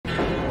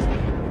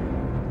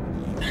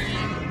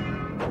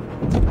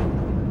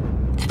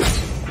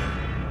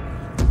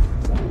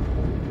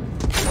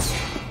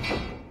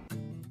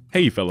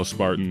Hey fellow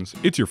Spartans,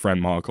 it's your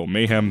friend Monocle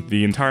Mayhem,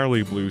 the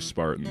entirely blue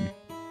Spartan.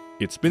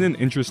 It's been an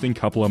interesting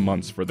couple of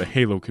months for the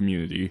Halo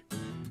community.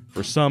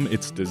 For some,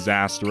 it's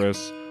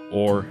disastrous,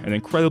 or an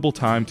incredible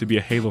time to be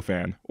a Halo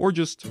fan, or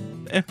just,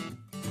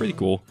 pretty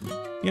cool.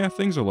 Yeah,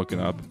 things are looking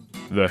up.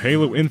 The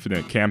Halo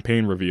Infinite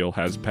campaign reveal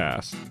has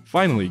passed,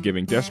 finally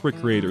giving desperate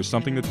creators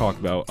something to talk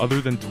about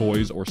other than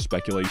toys or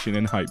speculation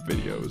and hype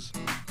videos.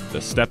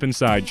 The Step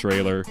Inside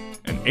trailer,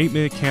 an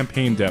 8-minute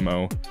campaign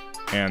demo,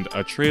 and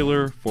a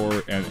trailer for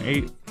an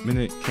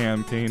 8-minute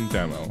campaign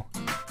demo.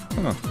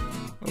 Huh,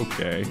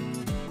 okay.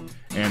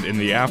 And in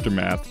the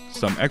aftermath,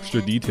 some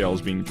extra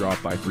details being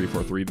dropped by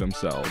 343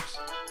 themselves.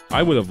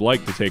 I would have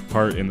liked to take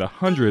part in the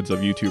hundreds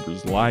of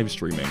YouTubers live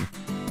streaming,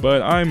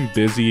 but I'm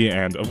busy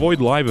and avoid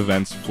live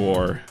events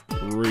for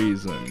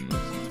reasons.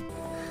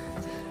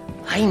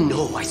 I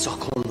know I saw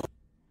Clone Wars.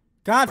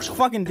 God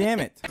fucking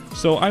damn it.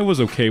 So I was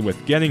okay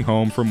with getting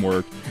home from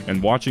work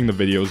and watching the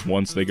videos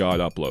once they got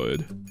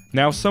uploaded.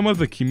 Now, some of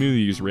the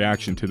community's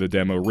reaction to the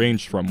demo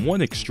ranged from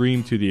one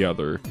extreme to the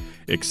other,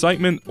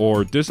 excitement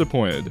or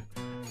disappointed.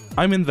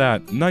 I'm in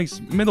that nice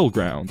middle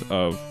ground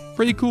of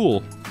pretty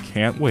cool,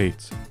 can't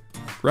wait.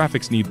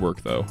 Graphics need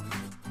work though.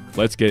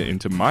 Let's get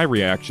into my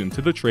reaction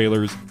to the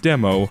trailers,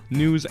 demo,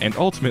 news, and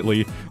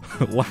ultimately,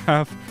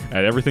 laugh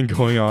at everything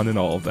going on in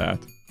all of that.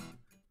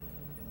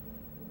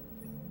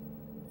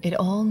 It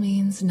all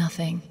means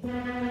nothing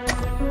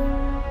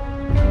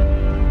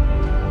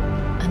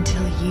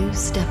until you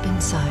step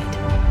inside.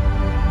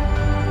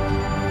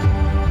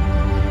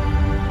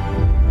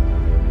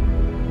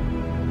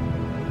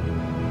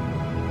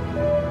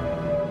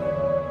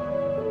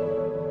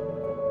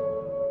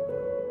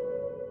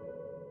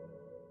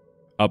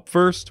 Up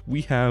first,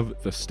 we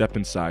have the Step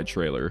Inside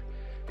trailer.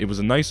 It was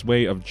a nice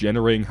way of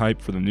generating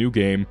hype for the new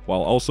game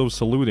while also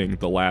saluting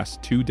the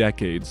last 2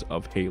 decades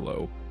of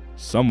Halo.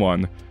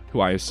 Someone,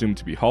 who I assume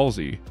to be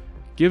Halsey,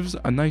 gives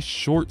a nice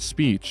short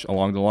speech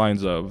along the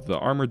lines of, "The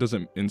armor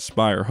doesn't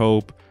inspire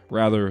hope,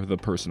 rather the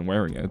person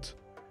wearing it."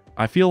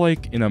 I feel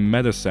like in a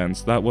meta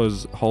sense that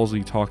was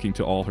Halsey talking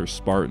to all her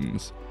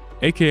Spartans,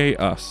 aka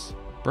us.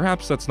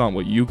 Perhaps that's not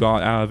what you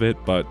got out of it,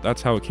 but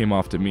that's how it came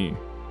off to me.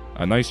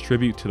 A nice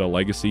tribute to the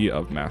legacy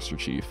of Master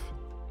Chief.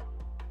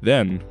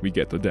 Then we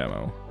get the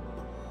demo.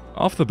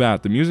 Off the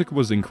bat, the music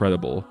was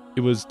incredible.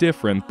 It was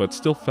different but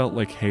still felt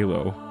like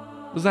Halo.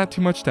 Was that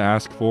too much to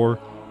ask for?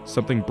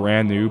 Something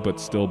brand new but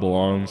still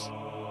belongs?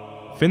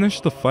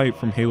 Finish the Fight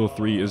from Halo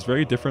 3 is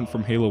very different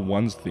from Halo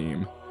 1's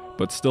theme,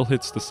 but still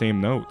hits the same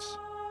notes.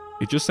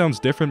 It just sounds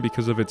different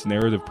because of its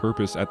narrative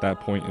purpose at that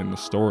point in the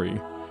story,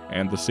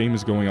 and the same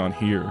is going on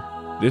here.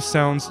 This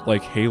sounds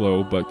like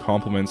Halo but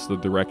complements the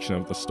direction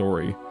of the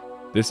story.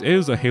 This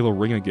is a Halo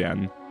ring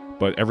again,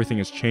 but everything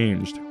has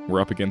changed. We're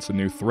up against a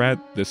new threat,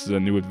 this is a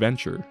new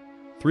adventure.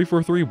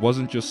 343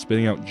 wasn't just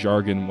spitting out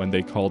jargon when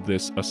they called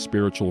this a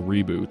spiritual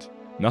reboot.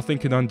 Nothing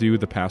can undo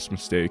the past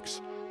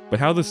mistakes, but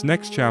how this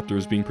next chapter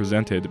is being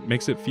presented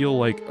makes it feel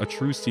like a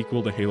true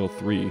sequel to Halo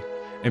 3.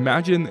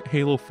 Imagine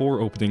Halo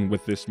 4 opening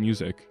with this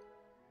music.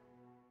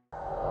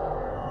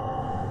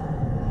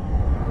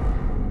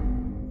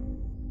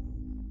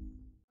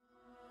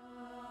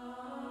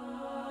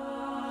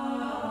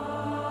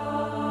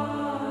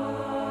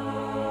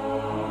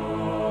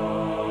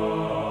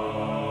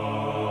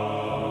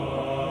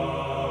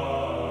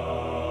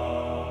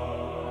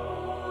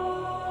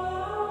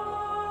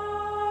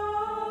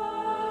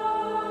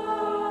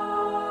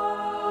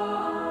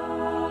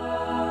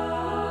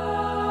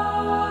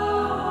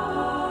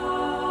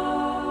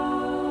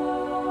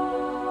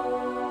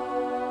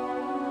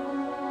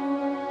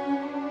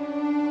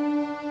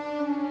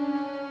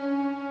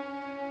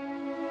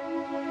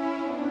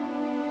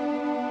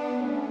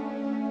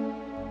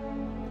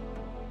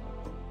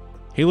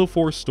 Halo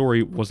 4's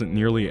story wasn't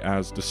nearly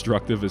as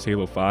destructive as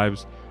Halo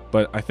 5's,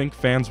 but I think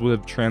fans would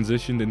have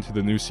transitioned into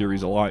the new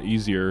series a lot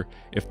easier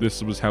if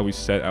this was how we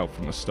set out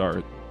from the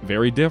start.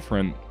 Very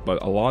different,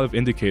 but a lot of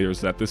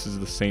indicators that this is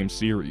the same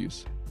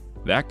series.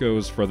 That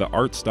goes for the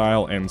art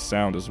style and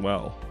sound as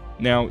well.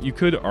 Now, you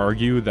could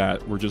argue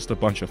that we're just a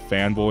bunch of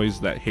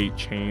fanboys that hate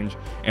change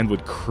and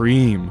would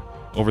cream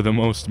over the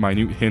most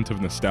minute hint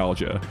of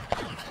nostalgia.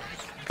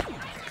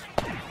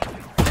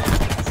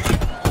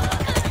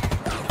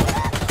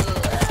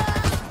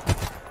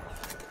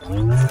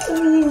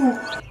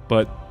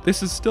 But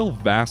this is still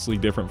vastly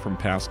different from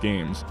past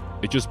games.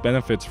 It just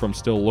benefits from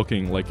still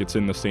looking like it's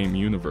in the same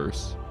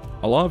universe.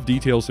 A lot of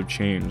details have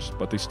changed,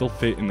 but they still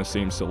fit in the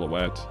same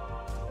silhouette.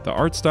 The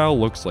art style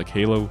looks like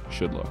Halo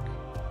should look.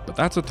 But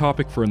that's a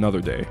topic for another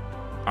day.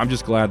 I'm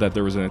just glad that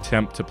there was an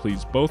attempt to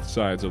please both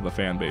sides of the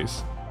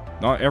fanbase.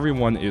 Not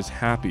everyone is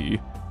happy,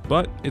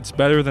 but it's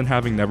better than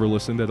having never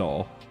listened at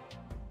all.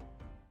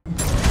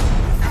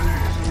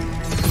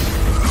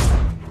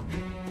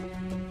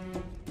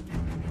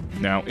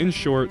 Now, in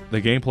short, the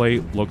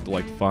gameplay looked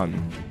like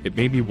fun. It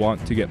made me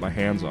want to get my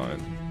hands on it.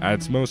 At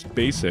its most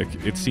basic,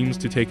 it seems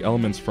to take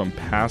elements from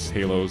past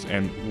Halos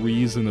and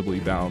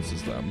reasonably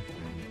balances them.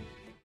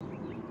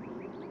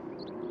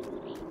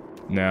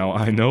 Now,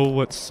 I know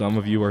what some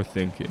of you are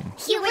thinking.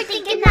 You were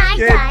thinking that I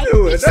died.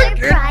 It's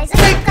surprise.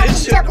 I got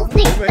the double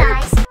big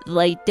thighs.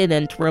 They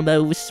didn't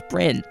remove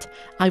Sprint.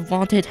 I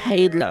wanted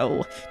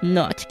Halo,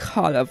 not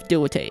Call of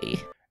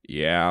Duty.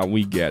 Yeah,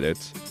 we get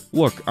it.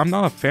 Look, I'm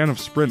not a fan of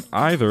Sprint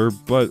either,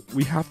 but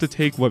we have to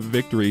take what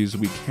victories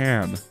we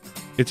can.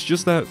 It's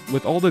just that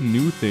with all the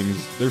new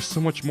things, there's so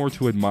much more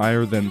to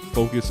admire than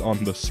focus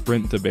on the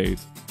Sprint debate.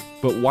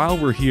 But while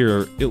we're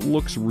here, it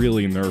looks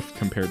really nerfed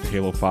compared to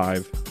Halo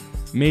 5.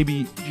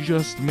 Maybe,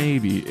 just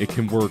maybe, it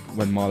can work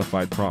when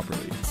modified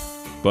properly.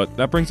 But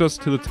that brings us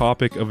to the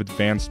topic of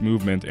advanced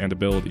movement and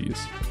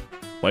abilities.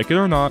 Like it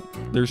or not,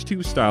 there's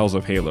two styles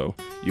of Halo.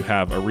 You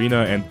have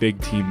Arena and Big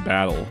Team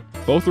Battle.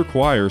 Both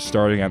require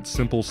starting at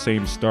simple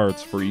same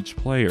starts for each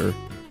player.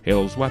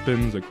 Halo's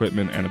weapons,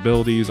 equipment, and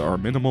abilities are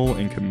minimal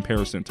in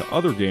comparison to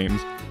other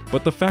games,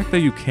 but the fact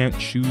that you can't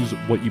choose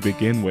what you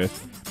begin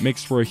with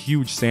makes for a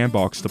huge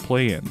sandbox to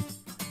play in.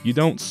 You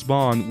don't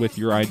spawn with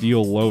your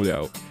ideal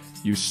loadout.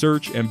 You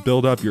search and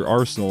build up your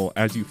arsenal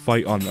as you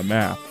fight on the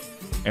map.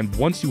 And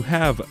once you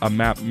have a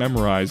map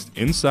memorized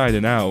inside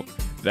and out,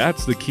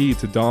 that's the key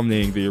to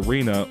dominating the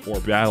arena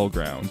or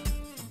battleground.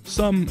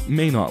 Some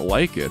may not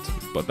like it,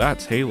 but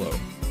that's Halo.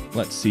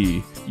 Let's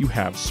see, you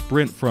have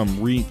Sprint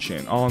from Reach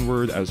and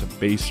onward as a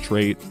base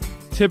trait,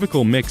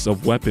 typical mix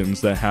of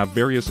weapons that have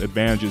various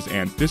advantages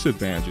and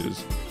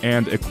disadvantages,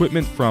 and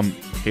equipment from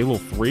Halo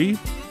 3?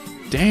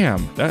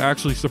 Damn, that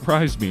actually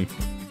surprised me.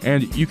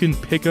 And you can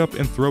pick up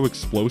and throw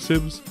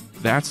explosives?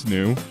 That's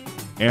new.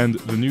 And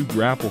the new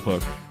grapple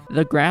hook.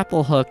 The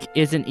grapple hook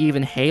isn't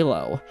even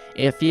Halo.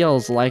 It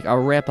feels like a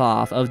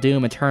ripoff of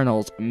Doom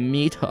Eternal's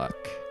meat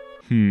hook.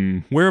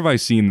 Where have I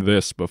seen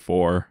this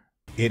before?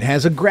 It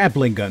has a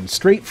grappling gun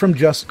straight from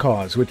Just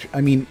Cause, which, I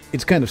mean,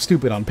 it's kind of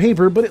stupid on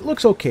paper, but it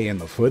looks okay in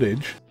the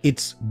footage.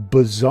 It's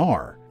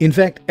bizarre. In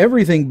fact,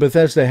 everything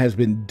Bethesda has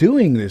been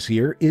doing this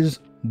year is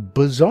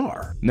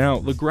bizarre. Now,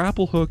 the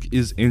grapple hook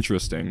is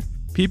interesting.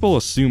 People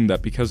assume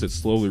that because it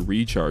slowly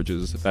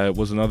recharges, that it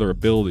was another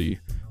ability,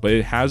 but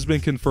it has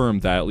been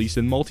confirmed that at least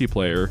in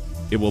multiplayer,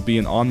 it will be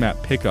an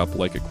on-map pickup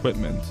like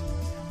equipment.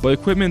 But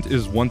equipment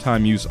is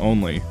one-time use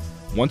only.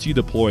 Once you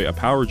deploy a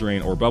power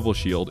drain or bubble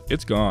shield,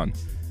 it's gone.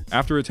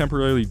 After it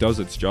temporarily does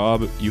its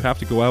job, you have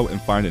to go out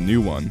and find a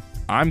new one.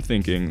 I'm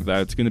thinking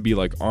that it's going to be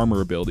like armor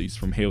abilities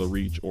from Halo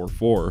Reach or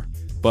 4,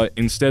 but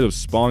instead of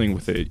spawning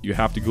with it, you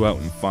have to go out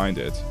and find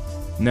it.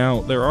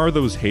 Now, there are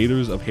those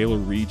haters of Halo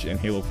Reach and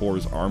Halo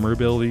 4's armor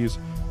abilities,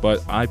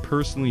 but I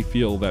personally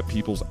feel that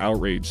people's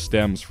outrage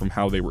stems from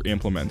how they were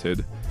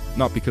implemented,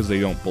 not because they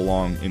don't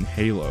belong in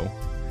Halo.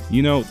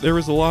 You know, there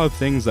is a lot of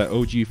things that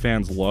OG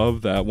fans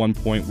love that at one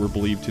point were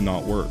believed to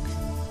not work.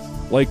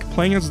 Like,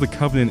 playing as the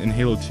Covenant in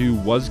Halo 2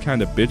 was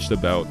kinda bitched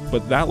about,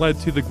 but that led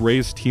to the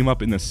greatest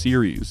team-up in the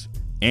series,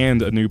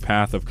 and a new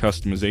path of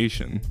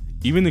customization.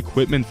 Even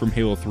equipment from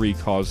Halo 3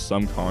 caused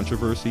some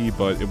controversy,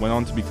 but it went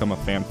on to become a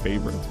fan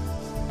favorite.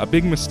 A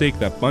big mistake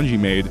that Bungie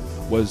made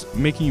was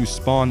making you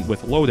spawn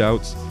with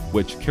loadouts,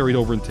 which carried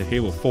over into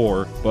Halo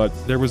 4, but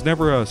there was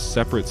never a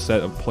separate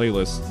set of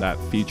playlists that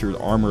featured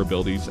armor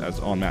abilities as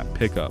on-map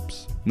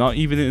pickups. Not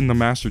even in the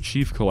Master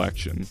Chief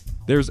Collection.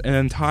 There's an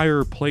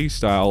entire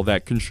playstyle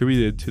that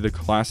contributed to the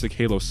classic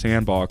Halo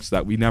sandbox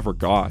that we never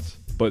got,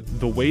 but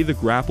the way the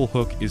grapple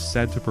hook is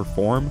said to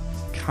perform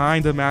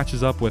kinda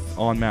matches up with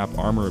on-map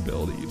armor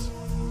abilities.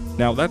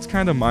 Now that's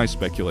kinda my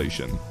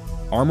speculation.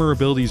 Armor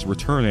abilities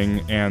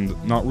returning and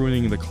not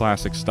ruining the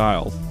classic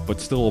style,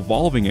 but still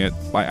evolving it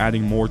by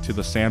adding more to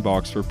the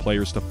sandbox for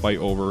players to fight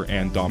over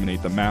and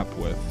dominate the map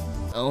with.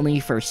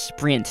 Only for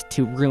Sprint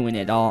to ruin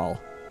it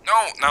all.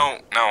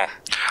 No.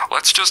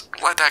 Let's just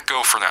let that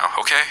go for now,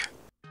 okay?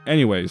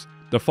 Anyways,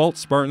 default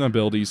Spartan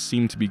abilities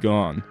seem to be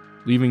gone,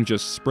 leaving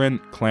just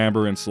Sprint,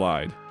 Clamber, and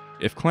Slide.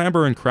 If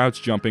Clamber and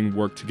Crouch Jumping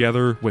work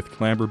together, with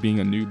Clamber being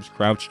a noob's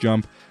crouch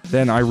jump,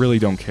 then I really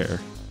don't care.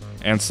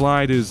 And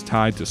Slide is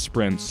tied to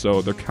Sprint,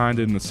 so they're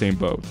kinda in the same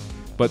boat.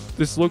 But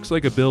this looks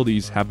like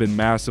abilities have been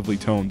massively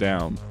toned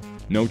down.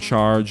 No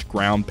charge,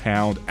 ground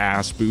pound,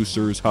 ass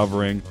boosters,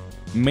 hovering.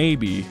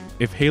 Maybe,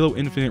 if Halo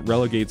Infinite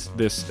relegates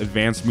this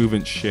advanced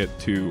movement shit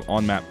to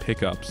on-map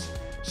pickups,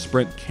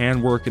 Sprint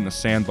can work in the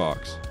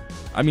sandbox.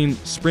 I mean,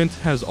 Sprint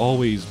has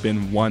always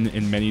been one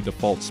in many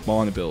default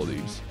spawn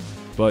abilities,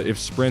 but if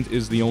Sprint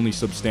is the only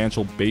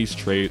substantial base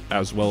trait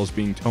as well as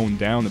being toned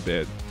down a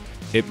bit,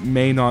 it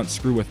may not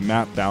screw with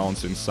map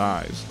balance and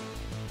size.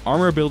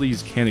 Armor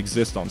abilities can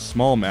exist on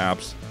small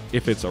maps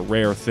if it's a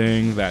rare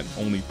thing that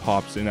only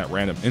pops in at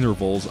random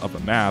intervals of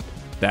a map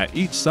that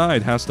each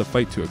side has to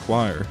fight to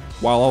acquire,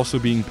 while also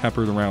being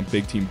peppered around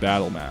big team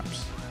battle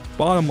maps.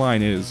 Bottom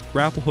line is,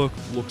 grapple hook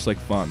looks like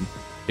fun.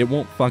 It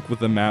won't fuck with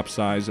the map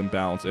size and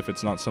balance if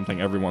it's not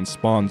something everyone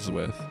spawns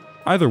with.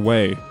 Either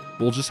way,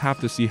 we'll just have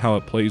to see how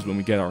it plays when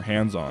we get our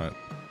hands on it.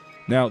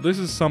 Now, this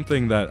is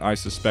something that I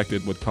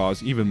suspected would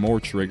cause even more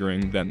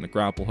triggering than the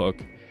grapple hook.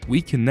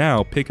 We can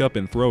now pick up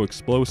and throw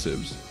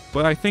explosives,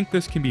 but I think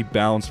this can be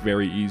balanced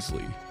very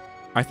easily.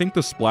 I think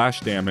the splash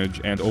damage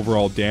and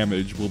overall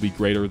damage will be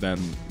greater than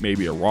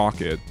maybe a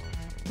rocket.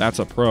 That's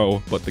a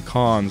pro, but the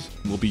cons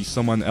will be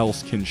someone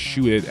else can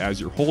shoot it as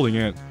you're holding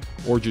it,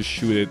 or just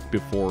shoot it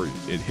before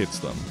it hits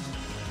them.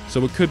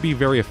 So it could be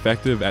very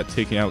effective at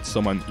taking out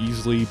someone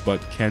easily,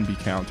 but can be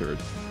countered.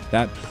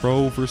 That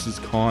pro versus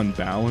con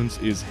balance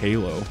is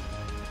Halo.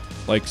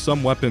 Like,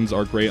 some weapons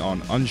are great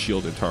on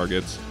unshielded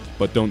targets,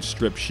 but don't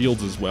strip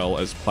shields as well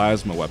as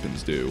plasma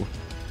weapons do,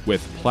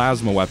 with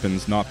plasma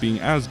weapons not being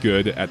as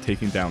good at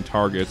taking down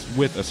targets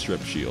with a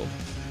strip shield.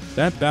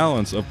 That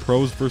balance of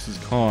pros versus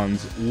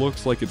cons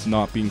looks like it's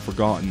not being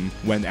forgotten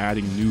when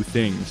adding new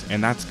things,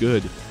 and that's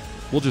good.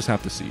 We'll just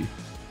have to see.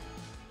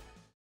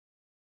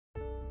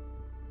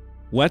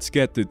 Let's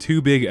get the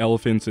two big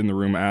elephants in the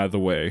room out of the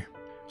way.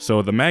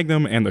 So the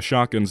Magnum and the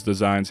shotgun's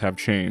designs have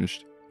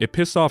changed. It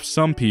pissed off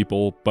some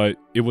people, but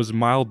it was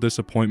mild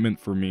disappointment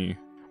for me.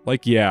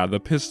 Like, yeah, the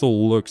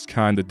pistol looks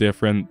kinda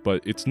different,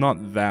 but it's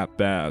not that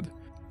bad.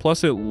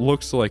 Plus, it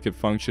looks like it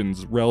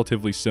functions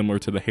relatively similar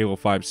to the Halo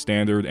 5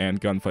 standard and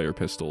gunfire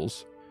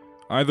pistols.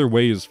 Either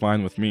way is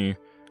fine with me.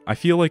 I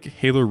feel like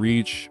Halo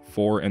Reach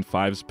 4 and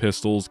 5's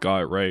pistols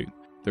got it right.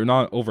 They're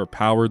not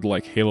overpowered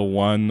like Halo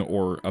 1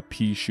 or a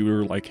pea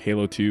shooter like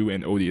Halo 2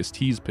 and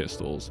ODST's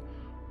pistols,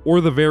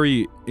 or the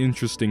very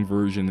interesting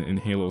version in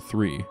Halo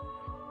 3.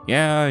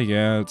 Yeah,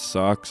 it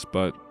sucks,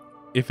 but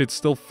if it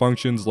still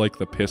functions like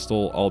the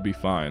pistol, I'll be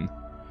fine.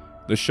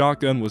 The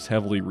shotgun was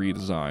heavily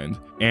redesigned,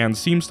 and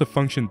seems to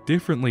function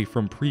differently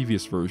from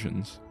previous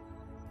versions.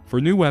 For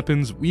new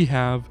weapons, we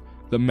have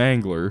the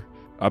Mangler,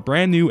 a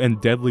brand new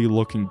and deadly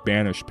looking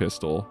Banish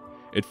pistol.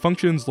 It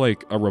functions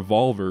like a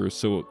revolver,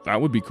 so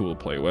that would be cool to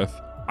play with.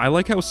 I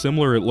like how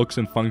similar it looks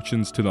and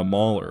functions to the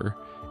Mauler.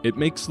 It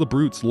makes the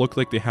brutes look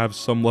like they have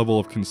some level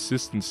of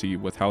consistency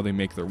with how they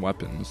make their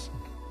weapons.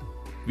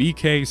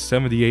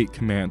 VK-78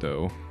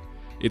 Commando.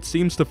 It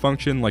seems to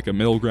function like a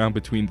middle ground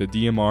between the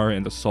DMR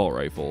and assault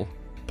rifle.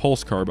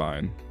 Pulse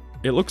Carbine.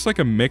 It looks like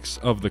a mix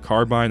of the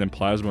carbine and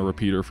plasma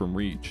repeater from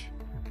Reach.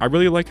 I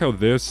really like how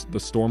this, the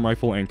Storm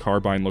Rifle, and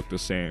carbine look the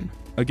same.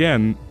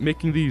 Again,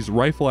 making these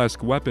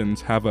rifle-esque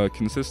weapons have a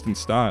consistent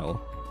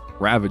style.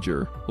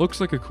 Ravager. Looks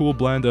like a cool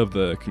blend of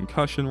the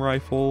concussion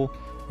rifle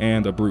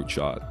and a brute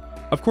shot.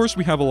 Of course,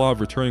 we have a lot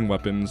of returning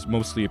weapons,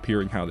 mostly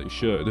appearing how they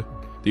should,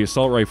 the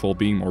assault rifle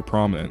being more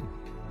prominent.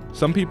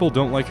 Some people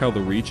don't like how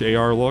the Reach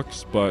AR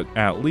looks, but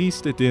at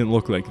least it didn't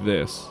look like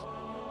this.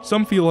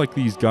 Some feel like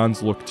these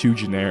guns look too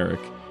generic.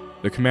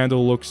 The Commando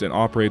looks and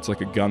operates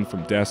like a gun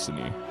from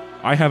Destiny.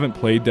 I haven't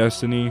played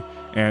Destiny,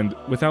 and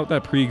without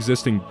that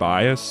pre-existing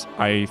bias,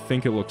 I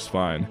think it looks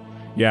fine.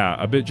 Yeah,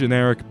 a bit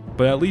generic,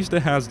 but at least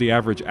it has the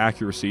average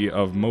accuracy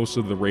of most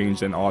of the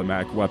ranged and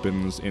automatic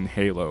weapons in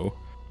Halo,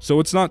 so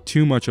it's not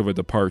too much of a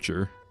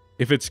departure.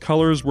 If its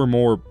colors were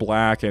more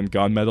black and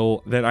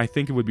gunmetal, then I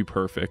think it would be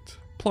perfect.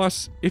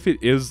 Plus, if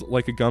it is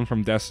like a gun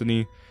from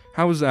Destiny,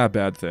 how is that a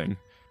bad thing?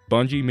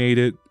 Bungie made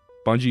it,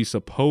 Bungie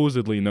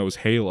supposedly knows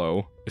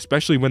Halo,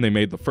 especially when they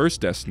made the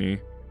first Destiny,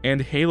 and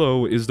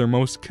Halo is their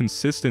most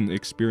consistent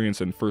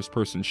experience in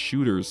first-person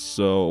shooters,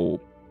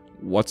 so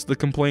what's the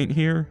complaint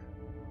here?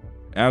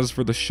 As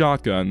for the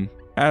shotgun,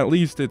 at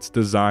least its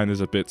design is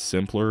a bit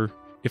simpler.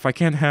 If I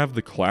can't have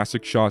the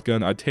classic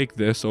shotgun, I'd take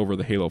this over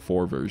the Halo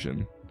 4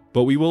 version.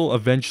 But we will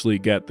eventually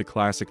get the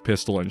classic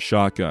pistol and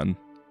shotgun.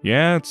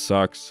 Yeah, it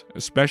sucks,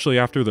 especially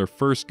after their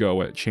first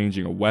go at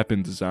changing a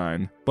weapon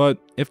design, but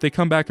if they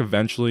come back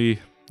eventually,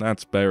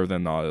 that's better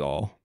than not at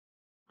all.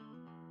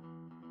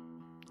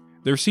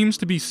 There seems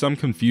to be some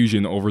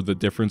confusion over the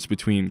difference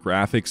between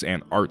graphics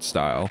and art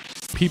style.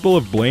 People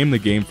have blamed the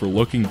game for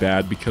looking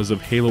bad because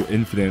of Halo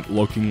Infinite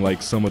looking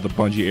like some of the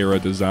Bungie era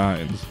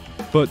designs,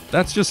 but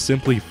that's just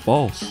simply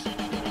false.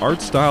 Art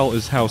style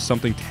is how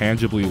something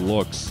tangibly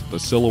looks, the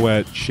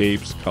silhouette,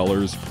 shapes,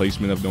 colors,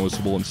 placement of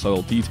noticeable and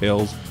subtle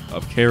details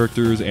of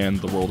characters and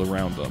the world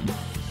around them.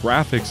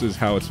 Graphics is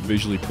how it's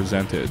visually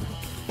presented.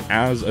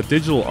 As a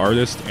digital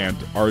artist and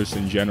artist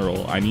in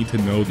general, I need to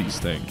know these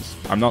things.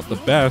 I'm not the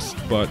best,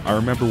 but I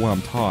remember what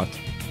I'm taught.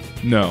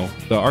 No,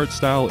 the art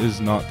style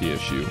is not the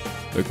issue.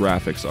 The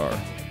graphics are.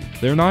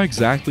 They're not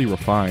exactly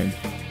refined.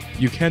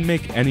 You can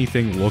make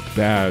anything look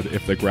bad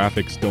if the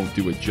graphics don't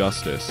do it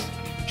justice.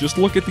 Just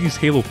look at these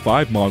Halo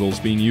 5 models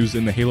being used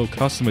in the Halo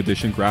Custom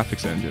Edition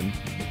graphics engine.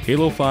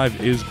 Halo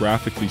 5 is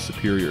graphically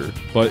superior,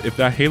 but if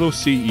that Halo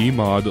CE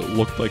mod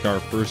looked like our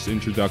first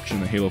introduction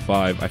to Halo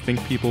 5, I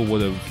think people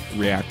would have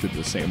reacted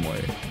the same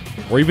way.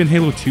 Or even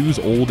Halo 2's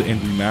old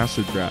and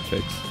remastered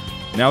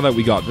graphics. Now that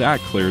we got that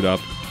cleared up,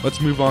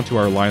 let's move on to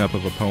our lineup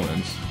of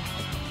opponents.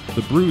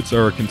 The Brutes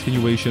are a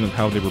continuation of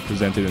how they were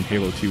presented in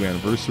Halo 2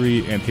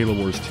 Anniversary and Halo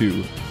Wars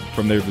 2,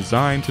 from their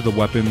design to the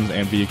weapons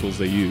and vehicles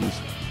they use.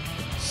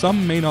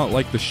 Some may not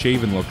like the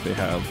shaven look they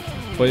have,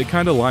 but it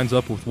kinda lines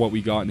up with what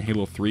we got in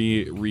Halo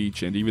 3,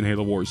 Reach, and even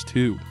Halo Wars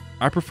 2.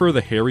 I prefer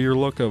the hairier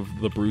look of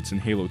the Brutes in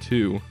Halo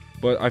 2,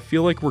 but I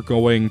feel like we're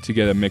going to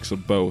get a mix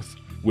of both,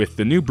 with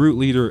the new Brute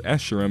leader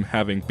Escharum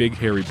having big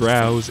hairy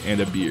brows and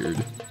a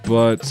beard.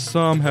 But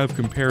some have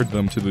compared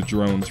them to the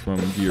drones from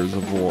Gears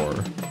of War.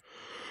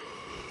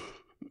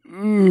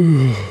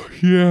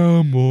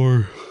 Yeah,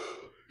 more.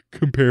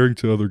 Comparing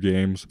to other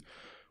games.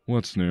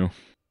 What's new?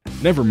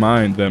 Never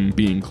mind them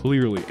being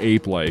clearly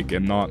ape-like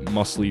and not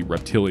muscly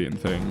reptilian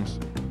things.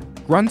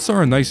 Grunts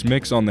are a nice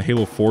mix on the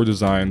Halo 4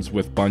 designs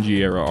with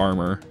Bungie-era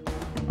armor.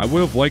 I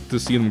would have liked to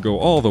see them go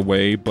all the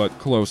way, but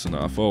close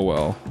enough, oh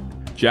well.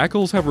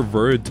 Jackals have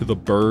reverted to the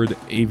bird,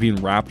 avian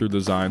raptor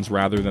designs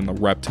rather than the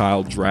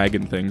reptile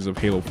dragon things of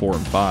Halo 4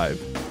 and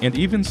 5, and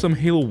even some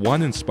Halo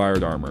 1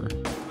 inspired armor.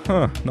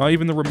 Not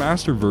even the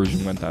remastered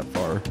version went that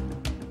far.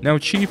 Now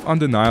Chief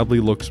undeniably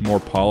looks more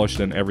polished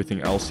than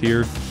everything else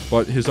here,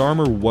 but his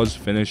armor was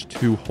finished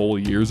 2 whole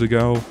years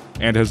ago,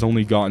 and has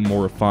only gotten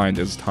more refined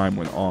as time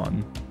went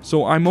on.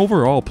 So I'm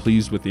overall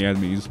pleased with the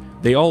enemies.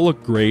 They all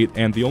look great,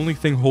 and the only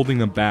thing holding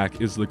them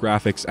back is the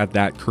graphics at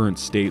that current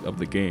state of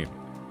the game.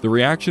 The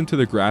reaction to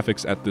the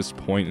graphics at this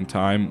point in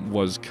time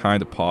was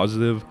kinda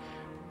positive,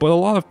 but a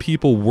lot of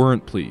people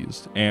weren't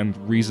pleased, and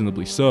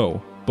reasonably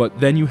so. But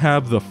then you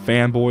have the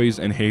fanboys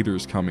and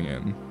haters coming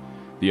in.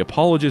 The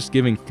apologists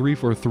giving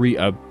 343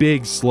 a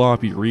big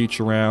sloppy reach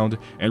around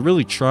and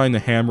really trying to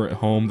hammer it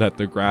home that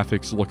the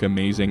graphics look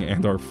amazing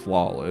and are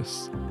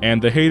flawless.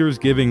 And the haters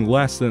giving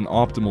less than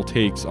optimal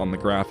takes on the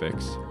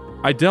graphics.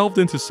 I delved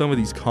into some of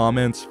these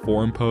comments,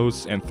 forum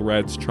posts, and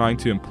threads trying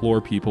to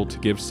implore people to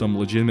give some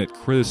legitimate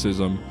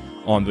criticism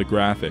on the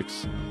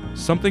graphics.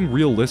 Something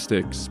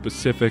realistic,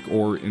 specific,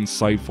 or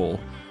insightful.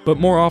 But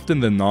more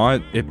often than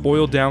not, it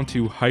boiled down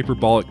to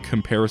hyperbolic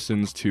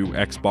comparisons to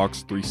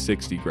Xbox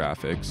 360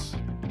 graphics.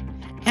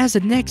 As a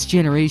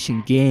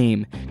next-generation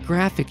game,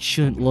 graphics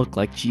shouldn't look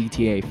like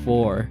GTA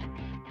 4.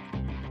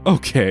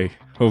 Okay,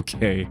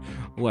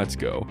 let's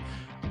go.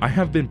 I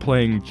have been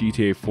playing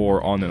GTA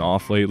 4 on and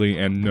off lately,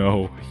 and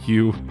no,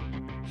 the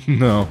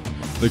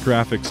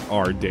graphics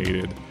are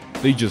dated.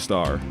 They just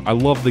are. I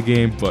love the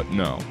game, but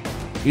no.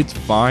 It's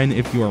fine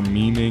if you are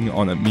memeing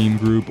on a meme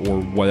group or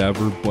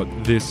whatever, but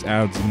this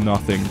adds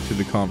nothing to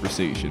the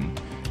conversation.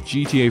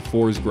 GTA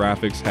 4's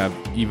graphics have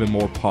even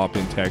more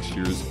pop-in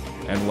textures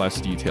and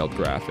less detailed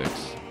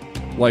graphics.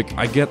 Like,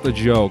 I get the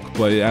joke,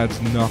 but it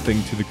adds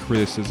nothing to the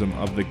criticism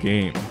of the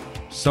game.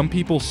 Some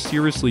people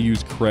seriously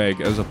use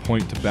Craig as a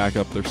point to back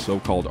up their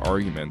so-called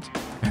argument,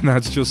 and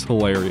that's just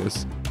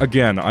hilarious.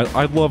 Again,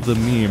 I love the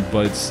meme,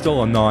 but it's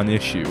still a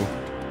non-issue.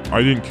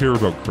 I didn't care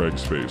about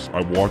Craig's face.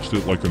 I watched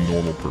it like a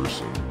normal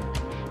person.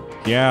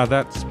 Yeah,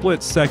 that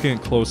split-second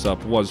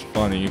close-up was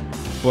funny,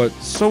 but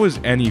so is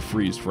any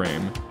freeze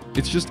frame.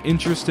 It's just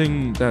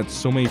interesting that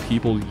so many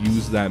people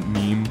use that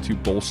meme to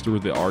bolster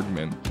the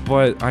argument,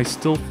 but I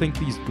still think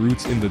these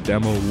brutes in the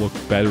demo look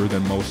better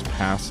than most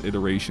past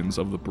iterations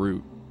of the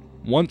brute.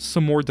 Once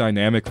some more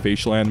dynamic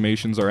facial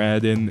animations are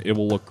added in, it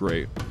will look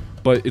great.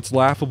 But it's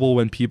laughable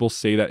when people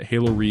say that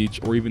Halo Reach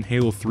or even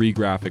Halo 3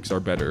 graphics are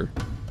better.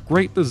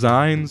 Great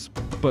designs,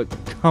 but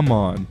come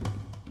on.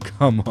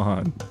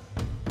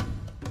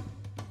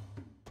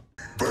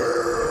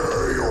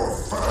 Bare your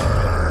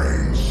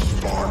fangs,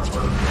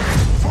 Spartan.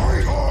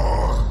 Fight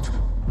hard.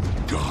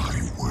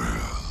 Die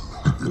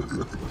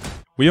well.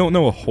 We don't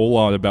know a whole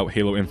lot about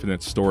Halo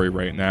Infinite's story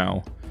right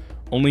now.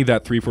 Only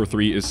that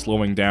 343 is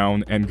slowing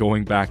down and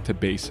going back to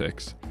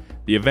basics.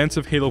 The events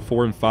of Halo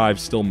 4 and 5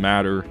 still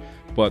matter,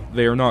 but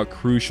they are not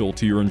crucial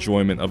to your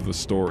enjoyment of the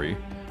story.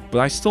 But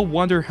I still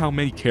wonder how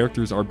many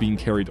characters are being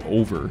carried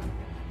over.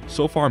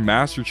 So far,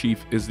 Master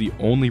Chief is the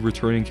only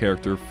returning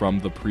character from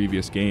the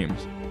previous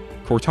games.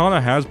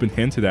 Cortana has been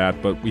hinted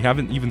at, but we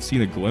haven't even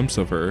seen a glimpse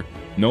of her.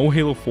 No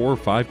Halo 4 or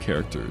 5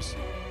 characters.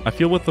 I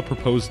feel with the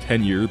proposed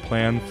 10-year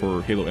plan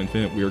for Halo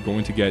Infinite, we are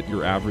going to get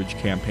your average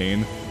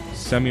campaign,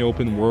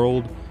 semi-open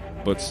world,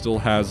 but still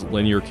has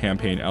linear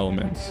campaign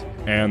elements.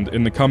 And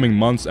in the coming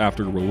months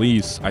after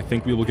release, I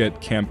think we will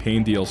get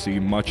campaign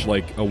DLC much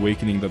like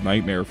Awakening the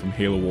Nightmare from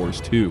Halo Wars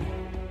 2.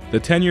 The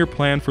 10-year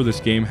plan for this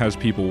game has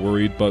people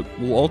worried, but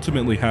we'll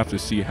ultimately have to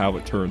see how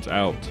it turns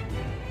out.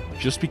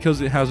 Just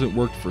because it hasn't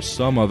worked for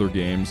some other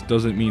games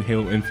doesn't mean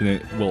Halo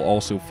Infinite will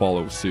also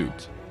follow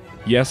suit.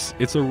 Yes,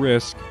 it's a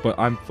risk, but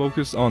I'm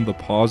focused on the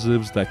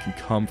positives that can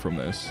come from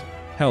this.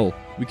 Hell,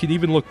 we can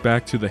even look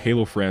back to the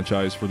Halo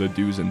franchise for the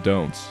do's and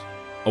don'ts.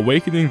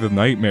 Awakening the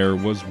Nightmare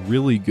was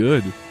really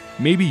good.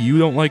 Maybe you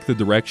don't like the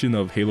direction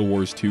of Halo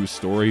Wars 2's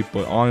story,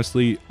 but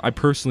honestly, I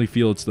personally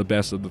feel it's the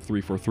best of the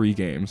 343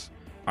 games.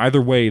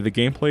 Either way, the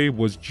gameplay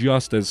was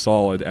just as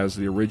solid as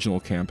the original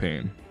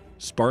campaign.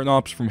 Spartan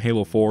Ops from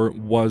Halo 4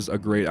 was a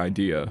great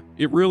idea.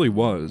 It really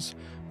was,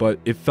 but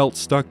it felt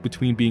stuck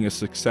between being a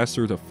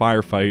successor to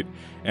Firefight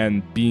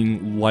and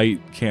being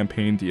light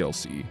campaign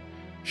DLC.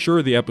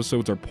 Sure, the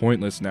episodes are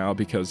pointless now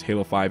because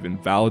Halo 5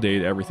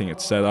 invalidated everything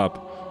it set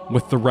up,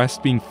 with the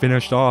rest being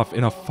finished off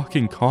in a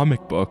fucking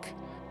comic book.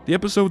 The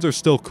episodes are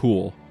still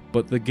cool,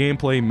 but the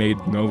gameplay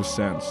made no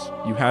sense.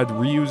 You had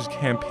reused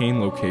campaign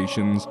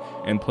locations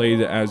and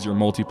played as your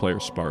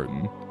multiplayer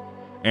Spartan.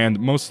 And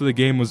most of the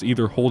game was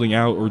either holding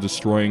out or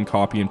destroying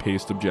copy and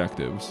paste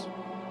objectives.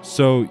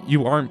 So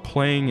you aren't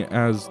playing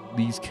as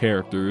these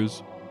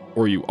characters,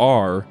 or you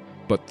are,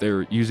 but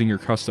they're using your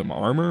custom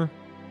armor?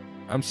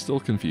 I'm still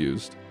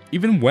confused.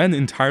 Even when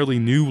entirely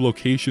new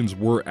locations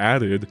were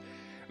added,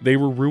 they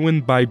were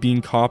ruined by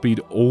being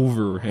copied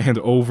over and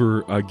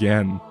over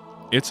again.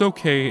 It's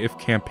okay if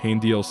campaign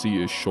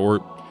DLC is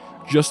short,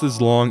 just as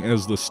long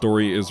as the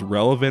story is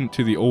relevant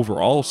to the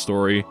overall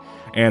story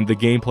and the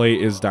gameplay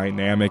is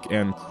dynamic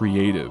and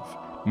creative.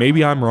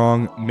 Maybe I'm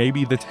wrong,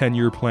 maybe the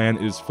 10-year plan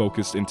is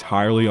focused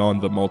entirely on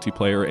the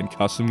multiplayer and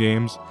custom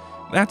games.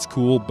 That's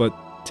cool, but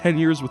 10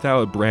 years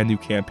without a brand new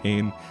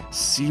campaign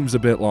seems a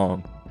bit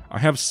long. I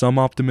have some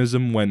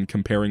optimism when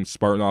comparing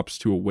Spartan Ops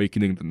to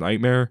Awakening the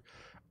Nightmare.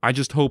 I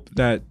just hope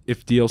that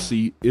if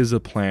DLC is a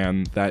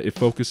plan, that it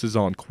focuses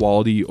on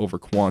quality over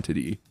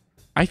quantity.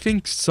 I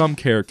think some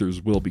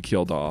characters will be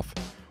killed off.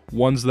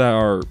 Ones that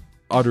are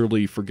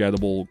utterly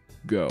forgettable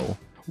go,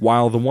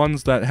 while the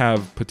ones that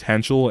have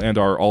potential and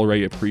are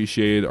already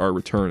appreciated are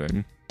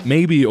returning.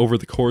 Maybe over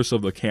the course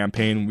of the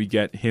campaign we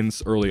get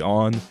hints early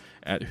on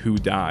at who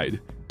died.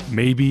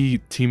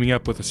 Maybe teaming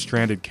up with a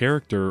stranded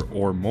character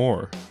or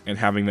more, and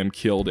having them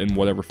killed in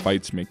whatever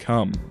fights may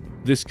come.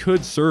 This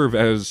could serve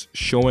as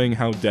showing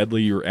how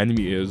deadly your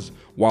enemy is,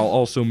 while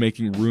also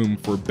making room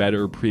for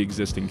better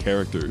pre-existing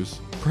characters.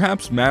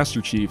 Perhaps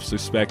Master Chief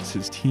suspects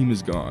his team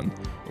is gone.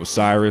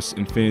 Osiris,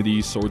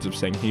 Infinity, Swords of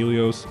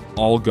Sanghelios,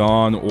 all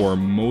gone or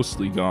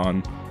mostly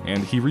gone,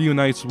 and he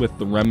reunites with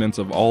the remnants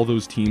of all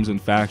those teams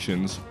and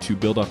factions to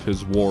build up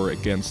his war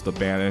against the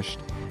Banished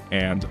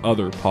and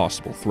other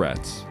possible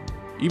threats.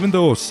 Even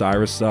though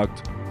Osiris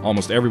sucked,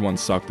 almost everyone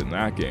sucked in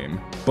that game,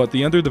 but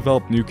the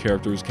underdeveloped new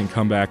characters can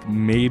come back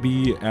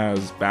maybe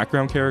as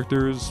background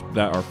characters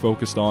that are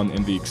focused on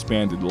in the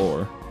expanded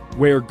lore,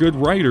 where good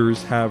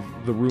writers have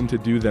the room to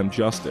do them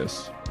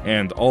justice,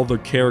 and all the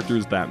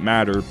characters that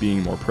matter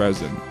being more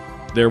present.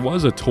 There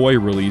was a toy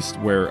released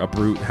where a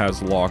brute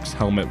has Locke's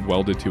helmet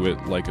welded to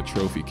it like a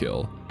trophy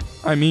kill.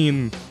 I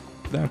mean,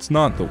 that's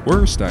not the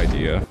worst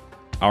idea.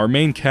 Our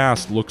main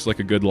cast looks like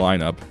a good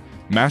lineup.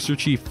 Master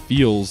Chief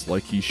feels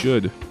like he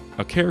should.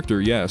 A character,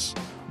 yes,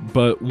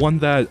 but one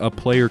that a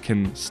player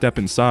can step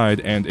inside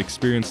and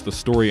experience the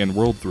story and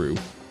world through.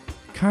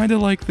 Kinda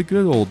like the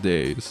good old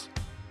days.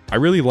 I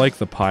really like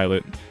the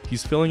pilot.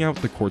 He's filling out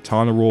the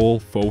Cortana role,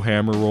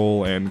 Foehammer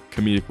role, and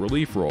comedic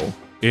relief role.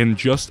 In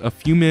just a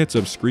few minutes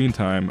of screen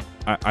time,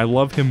 I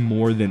love him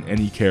more than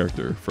any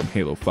character from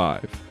Halo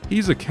 5.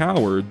 He's a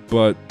coward,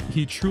 but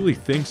he truly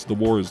thinks the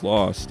war is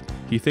lost.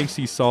 He thinks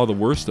he saw the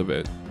worst of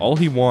it. All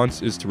he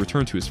wants is to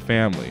return to his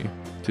family,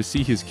 to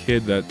see his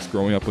kid that's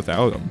growing up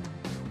without him.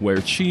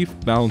 Where Chief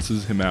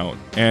balances him out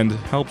and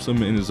helps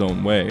him in his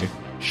own way,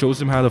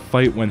 shows him how to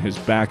fight when his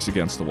back's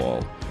against the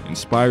wall,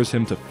 inspires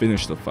him to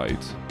finish the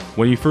fight.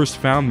 When he first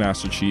found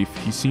Master Chief,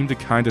 he seemed to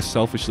kinda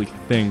selfishly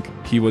think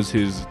he was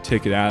his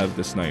ticket out of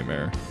this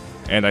nightmare.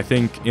 And I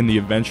think in the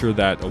adventure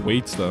that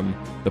awaits them,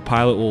 the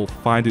pilot will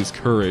find his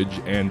courage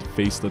and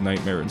face the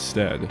nightmare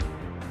instead.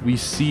 We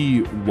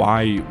see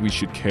why we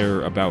should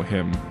care about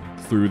him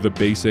through the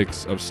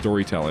basics of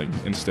storytelling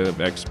instead of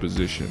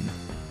exposition.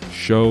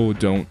 Show,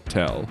 don't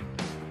tell.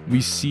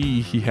 We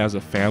see he has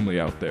a family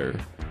out there.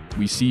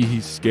 We see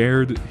he's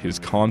scared, his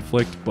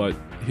conflict, but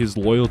his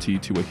loyalty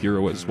to a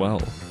hero as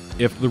well.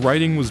 If the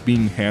writing was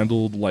being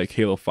handled like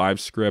Halo 5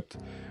 script,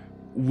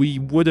 we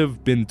would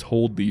have been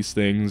told these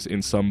things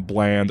in some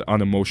bland,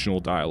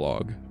 unemotional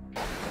dialogue.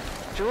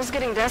 Jules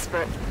getting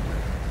desperate.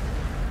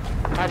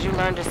 How'd you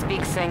learn to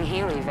speak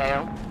Sangheli,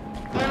 Vale?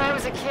 When I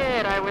was a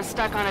kid, I was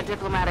stuck on a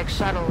diplomatic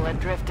shuttle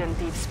adrift in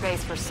deep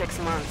space for 6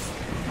 months.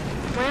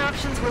 My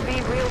options would be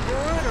real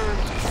bored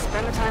or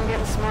spend the time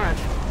getting smart.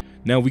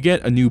 Now we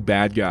get a new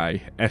bad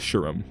guy,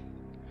 Escharum.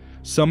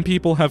 Some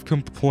people have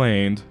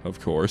complained, of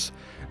course,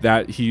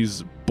 that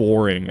he's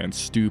boring and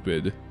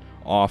stupid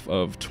off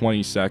of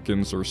 20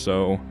 seconds or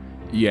so.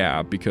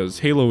 Yeah, because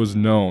Halo is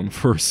known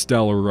for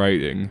stellar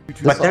writing.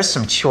 But there's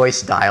some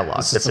choice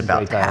dialogue that's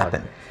about to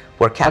happen.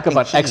 Where Captain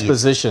Talk about Keyes,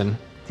 exposition.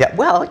 Yeah,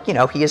 well, you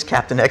know, he is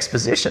Captain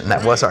Exposition.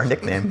 That was our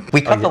nickname.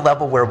 We cut the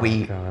level where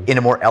we, in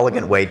a more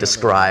elegant way,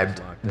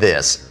 described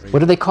this. What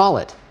do they call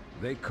it?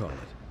 They call it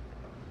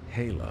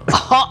Halo.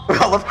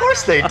 Well, of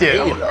course they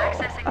do.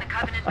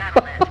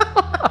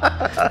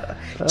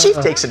 Chief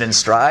takes it in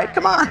stride.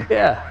 Come on.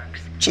 Yeah.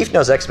 Chief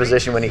knows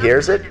exposition when he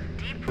hears it.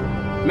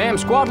 Ma'am,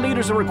 squad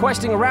leaders are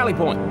requesting a rally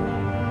point.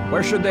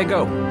 Where should they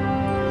go?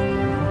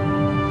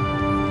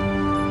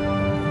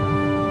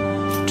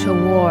 To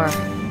war.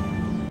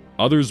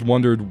 Others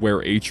wondered where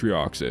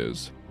Atriox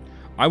is.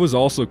 I was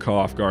also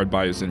caught off guard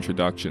by his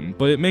introduction,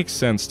 but it makes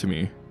sense to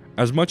me.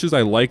 As much as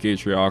I like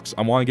Atriox,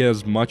 I want to get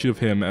as much of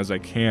him as I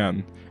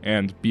can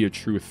and be a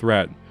true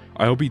threat.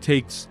 I hope he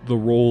takes the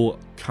role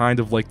kind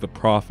of like the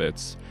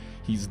Prophets.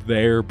 He's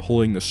there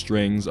pulling the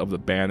strings of the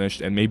Banished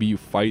and maybe you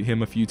fight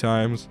him a few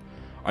times.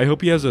 I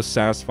hope he has a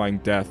satisfying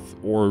death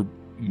or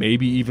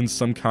maybe even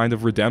some kind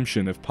of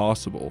redemption if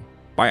possible.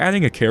 By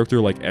adding a character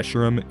like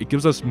Escharum, it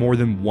gives us more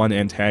than one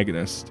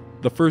antagonist,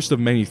 the first of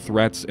many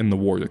threats in the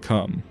war to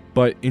come.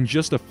 But in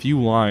just a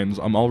few lines,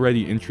 I'm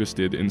already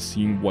interested in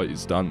seeing what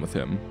is done with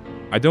him.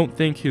 I don't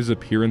think his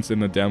appearance in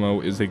the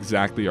demo is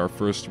exactly our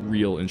first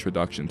real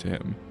introduction to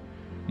him.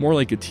 More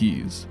like a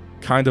tease,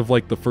 kind of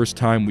like the first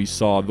time we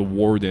saw the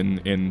Warden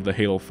in the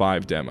Halo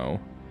 5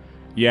 demo.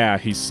 Yeah,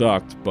 he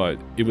sucked, but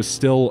it was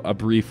still a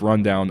brief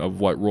rundown of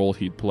what role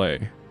he'd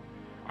play.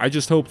 I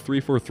just hope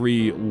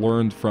 343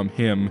 learned from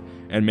him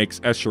and makes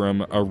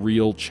Escharum a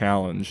real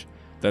challenge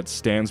that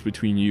stands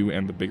between you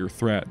and the bigger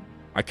threat.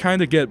 I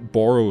kinda get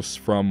Boros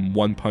from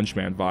One Punch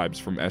Man vibes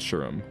from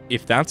Escharum.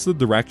 If that's the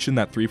direction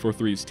that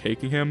 343 is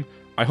taking him,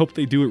 I hope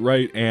they do it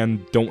right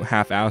and don't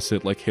half-ass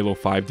it like Halo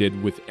 5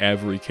 did with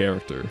every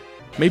character.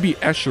 Maybe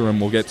Escharum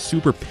will get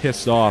super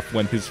pissed off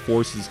when his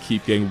forces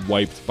keep getting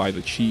wiped by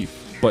the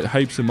Chief, but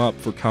hypes him up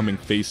for coming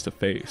face to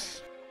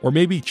face. Or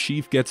maybe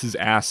Chief gets his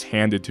ass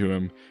handed to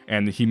him,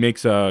 and he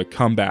makes a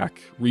comeback,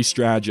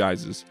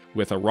 re-strategizes,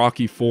 with a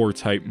Rocky IV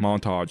type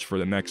montage for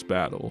the next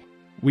battle.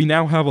 We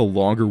now have a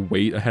longer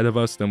wait ahead of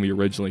us than we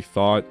originally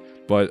thought,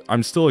 but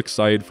I'm still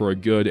excited for a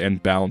good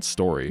and balanced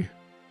story.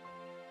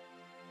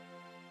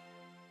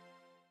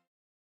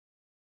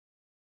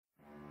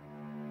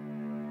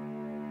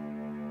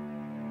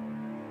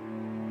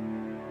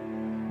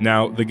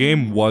 Now, the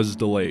game was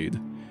delayed.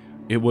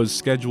 It was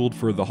scheduled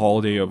for the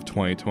holiday of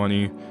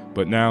 2020,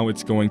 but now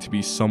it's going to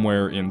be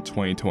somewhere in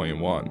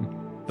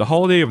 2021. The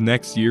holiday of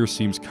next year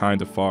seems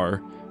kinda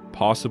far,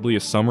 possibly a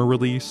summer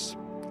release.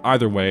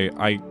 Either way,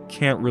 I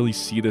can't really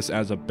see this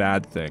as a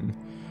bad thing,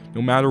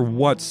 no matter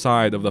what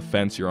side of the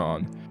fence you're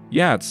on.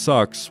 Yeah, it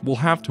sucks, we'll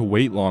have to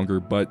wait longer,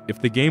 but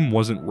if the game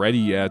wasn't ready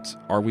yet,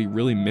 are we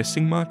really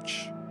missing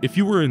much? If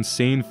you were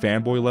insane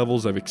fanboy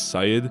levels of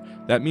excited,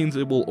 that means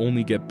it will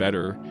only get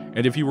better,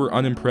 and if you were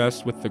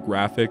unimpressed with the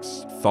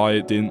graphics, thought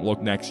it didn't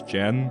look next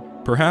gen,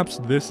 perhaps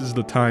this is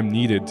the time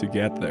needed to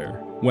get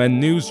there. When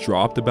news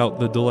dropped about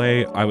the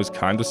delay, I was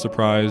kinda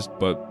surprised,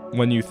 but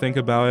when you think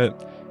about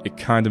it, it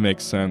kinda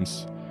makes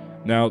sense.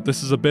 Now,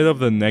 this is a bit of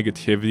the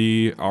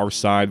negativity, our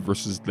side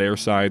versus their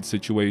side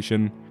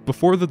situation.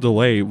 Before the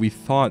delay, we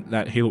thought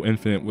that Halo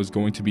Infinite was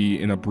going to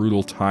be in a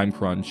brutal time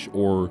crunch,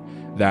 or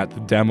that the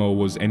demo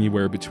was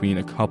anywhere between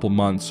a couple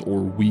months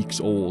or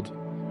weeks old.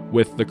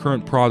 With the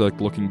current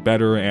product looking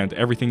better and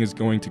everything is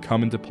going to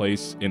come into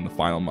place in the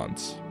final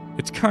months.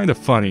 It's kinda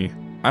funny.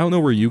 I don't know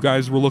where you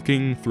guys were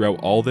looking throughout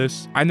all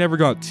this. I never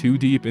got too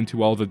deep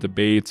into all the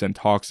debates and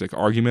toxic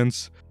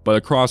arguments, but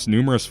across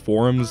numerous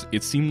forums,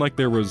 it seemed like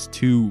there was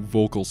two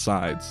vocal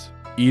sides.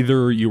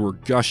 Either you were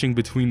gushing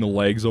between the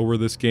legs over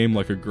this game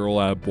like a girl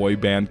at a boy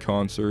band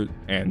concert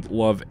and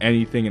love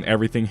anything and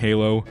everything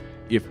Halo.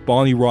 If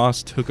Bonnie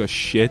Ross took a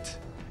shit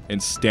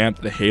and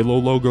stamped the Halo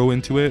logo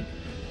into it,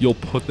 you'll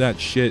put that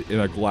shit in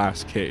a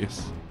glass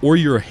case. Or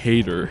you're a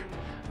hater,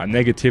 a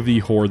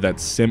negativity horde that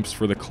simps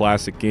for the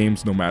classic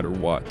games no matter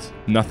what.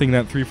 Nothing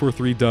that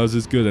 343 does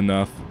is good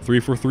enough.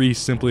 343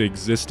 simply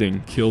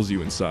existing kills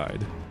you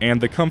inside.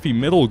 And the comfy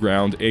middle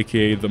ground,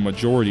 aka the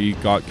majority,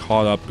 got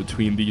caught up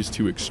between these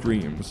two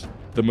extremes.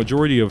 The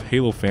majority of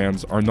Halo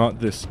fans are not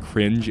this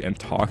cringe and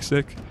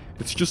toxic.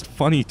 It's just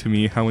funny to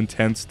me how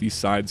intense these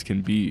sides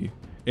can be.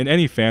 In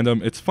any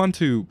fandom, it's fun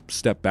to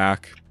step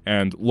back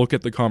and look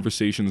at the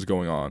conversations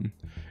going on.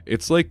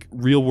 It's like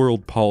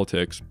real-world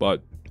politics,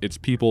 but it's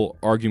people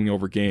arguing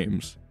over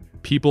games.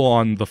 People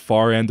on the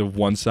far end of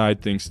one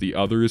side thinks the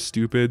other is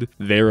stupid,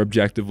 they're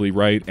objectively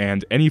right,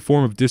 and any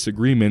form of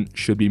disagreement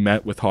should be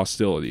met with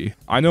hostility.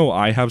 I know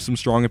I have some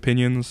strong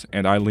opinions,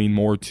 and I lean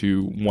more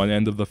to one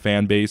end of the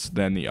fan base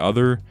than the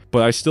other,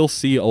 but I still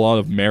see a lot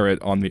of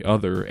merit on the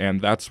other,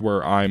 and that's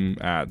where I'm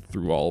at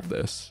through all of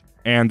this.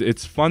 And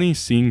it's funny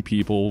seeing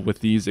people with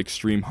these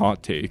extreme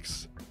hot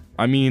takes.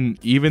 I mean,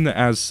 even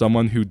as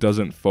someone who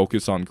doesn't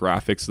focus on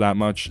graphics that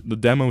much, the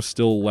demo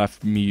still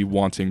left me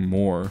wanting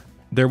more.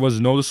 There was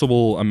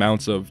noticeable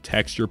amounts of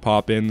texture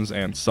pop-ins,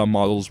 and some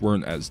models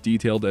weren't as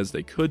detailed as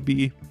they could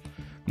be.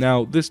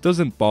 Now, this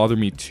doesn't bother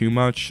me too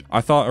much.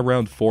 I thought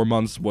around 4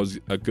 months was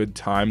a good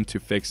time to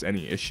fix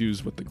any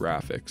issues with the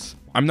graphics.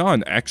 I'm not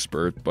an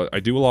expert, but I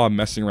do a lot of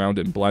messing around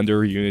in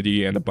Blender,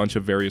 Unity, and a bunch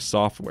of various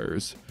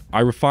softwares. I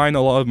refine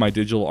a lot of my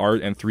digital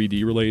art and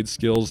 3D related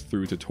skills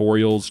through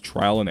tutorials,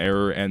 trial and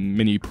error, and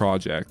mini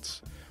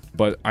projects.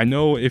 But I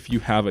know if you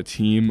have a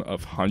team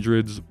of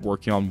hundreds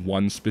working on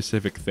one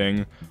specific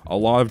thing, a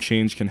lot of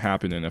change can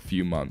happen in a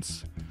few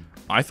months.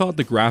 I thought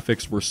the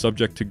graphics were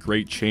subject to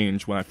great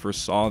change when I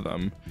first saw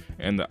them,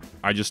 and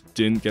I just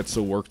didn't get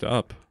so worked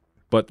up.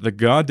 But the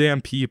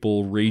goddamn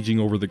people raging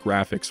over the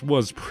graphics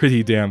was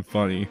pretty damn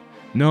funny.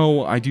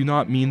 No, I do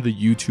not mean the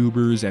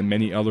YouTubers and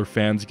many other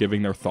fans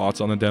giving their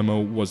thoughts on the demo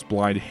was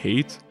blind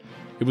hate.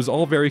 It was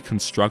all very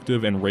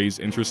constructive and raised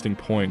interesting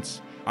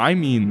points. I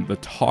mean the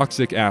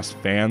toxic ass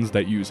fans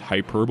that use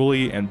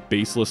hyperbole and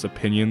baseless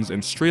opinions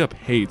and straight up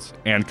hate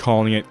and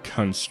calling it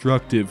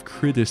constructive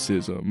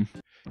criticism.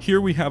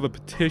 Here we have a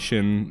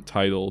petition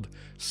titled,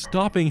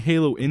 "Stopping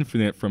Halo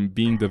Infinite from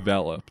Being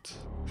Developed."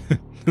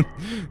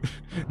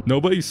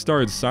 Nobody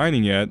started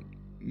signing yet.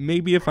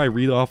 Maybe if I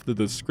read off the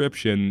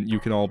description, you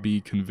can all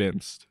be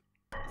convinced.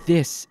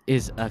 This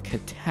is a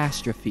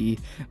catastrophe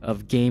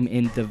of game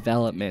in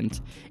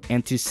development,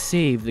 and to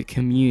save the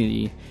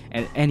community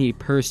and any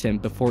person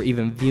before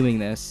even viewing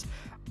this,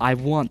 I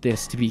want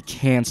this to be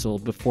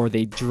cancelled before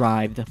they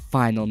drive the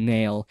final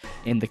nail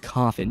in the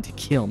coffin to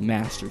kill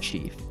Master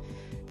Chief.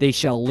 They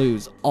shall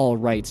lose all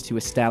rights to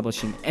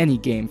establishing any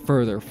game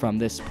further from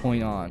this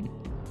point on.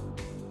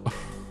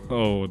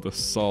 Oh, the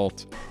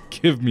salt.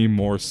 Give me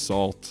more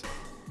salt.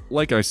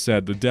 Like I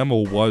said, the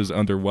demo was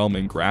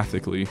underwhelming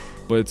graphically,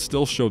 but it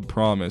still showed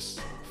promise.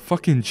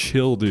 Fucking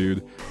chill,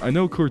 dude. I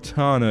know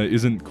Cortana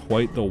isn't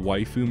quite the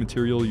waifu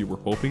material you were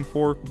hoping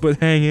for, but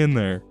hang in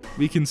there.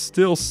 We can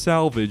still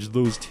salvage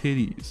those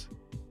titties.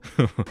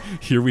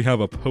 Here we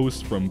have a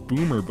post from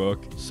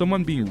Boomerbook,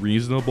 someone being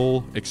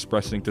reasonable,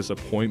 expressing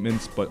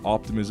disappointments but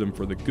optimism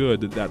for the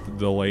good that the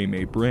delay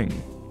may bring.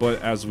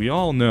 But as we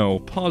all know,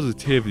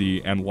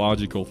 positivity and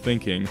logical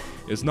thinking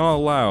is not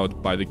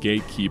allowed by the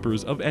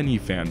gatekeepers of any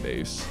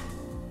fanbase.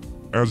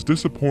 As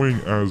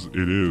disappointing as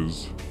it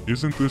is,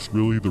 isn't this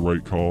really the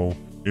right call?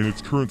 In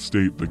its current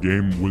state, the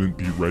game wouldn't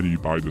be ready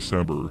by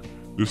December.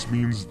 This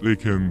means they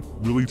can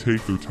really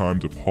take their time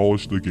to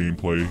polish the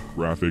gameplay,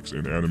 graphics,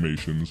 and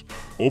animations.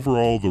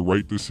 Overall, the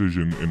right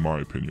decision in my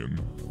opinion.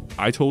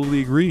 I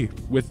totally agree.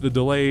 With the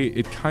delay,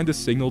 it kinda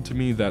signaled to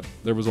me that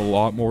there was a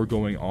lot more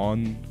going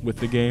on with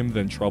the game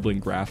than troubling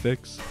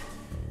graphics.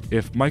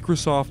 If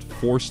Microsoft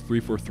forced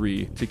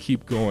 343 to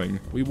keep going,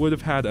 we would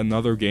have had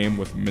another game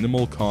with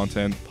minimal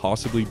content,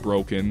 possibly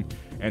broken,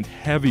 and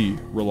heavy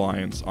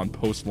reliance on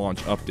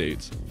post-launch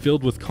updates,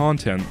 filled with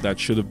content that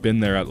should have been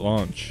there at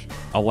launch.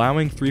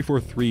 Allowing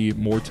 343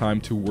 more time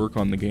to work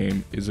on the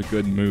game is a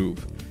good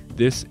move.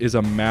 This is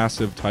a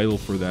massive title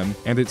for them,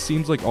 and it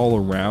seems like all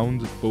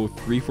around, both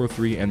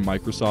 343 and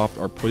Microsoft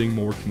are putting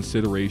more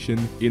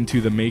consideration into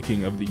the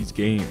making of these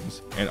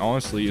games, and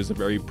honestly is a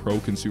very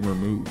pro-consumer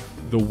move.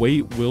 The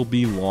wait will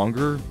be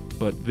longer,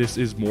 but this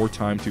is more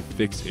time to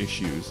fix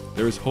issues.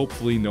 There is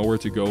hopefully nowhere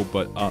to go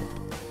but up.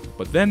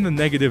 But then the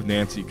negative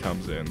Nancy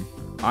comes in.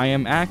 I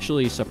am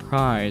actually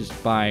surprised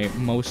by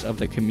most of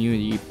the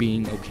community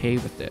being okay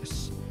with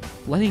this.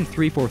 Letting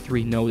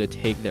 343 know to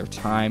take their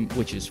time,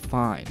 which is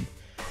fine.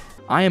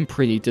 I am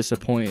pretty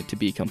disappointed, to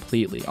be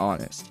completely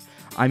honest.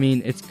 I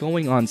mean, it's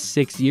going on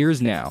 6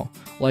 years now.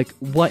 Like,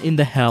 what in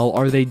the hell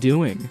are they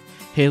doing?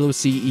 Halo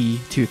CE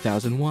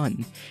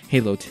 2001,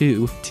 Halo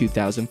 2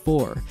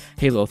 2004,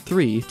 Halo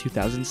 3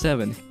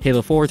 2007,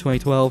 Halo 4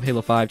 2012,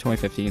 Halo 5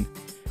 2015.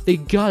 They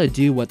gotta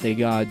do what they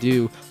gotta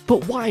do,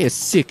 but why a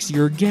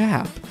 6-year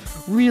gap?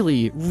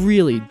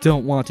 Really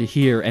don't want to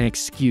hear an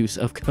excuse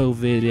of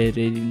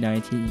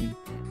COVID-19.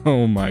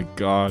 Oh my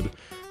god.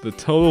 The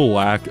total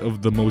lack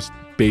of the most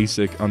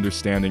basic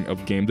understanding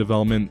of game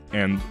development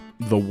and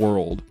the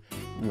world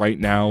right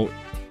now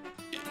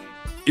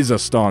is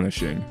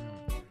astonishing.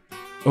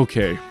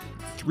 Okay,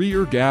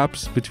 3-year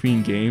gaps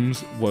between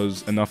games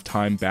was enough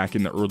time back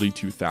in the early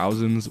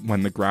 2000s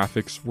when the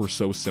graphics were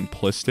so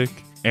simplistic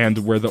and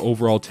where the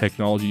overall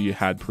technology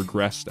had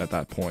progressed at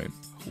that point.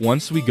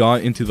 Once we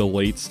got into the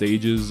late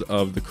stages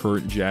of the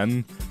current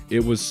gen,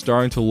 it was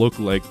starting to look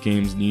like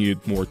games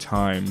needed more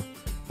time.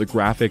 The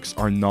graphics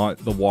are not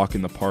the walk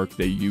in the park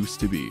they used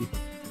to be.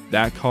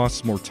 That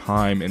costs more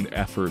time and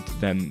effort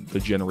than the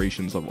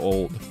generations of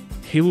old.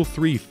 Halo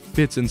 3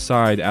 fits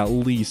inside at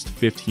least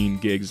 15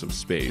 gigs of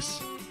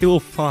space. Halo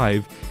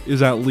 5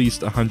 is at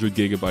least 100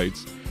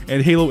 gigabytes,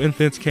 and Halo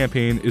Infinite's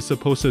campaign is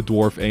supposed to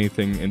dwarf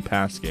anything in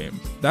past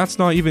games. That's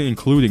not even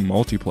including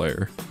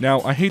multiplayer.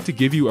 Now, I hate to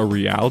give you a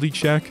reality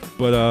check,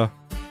 but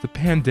the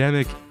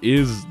pandemic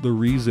is the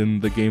reason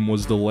the game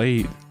was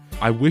delayed.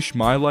 I wish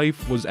my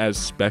life was as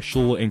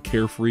special and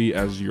carefree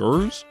as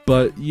yours,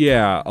 but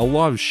yeah, a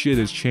lot of shit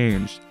has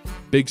changed.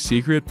 Big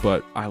secret,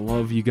 but I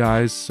love you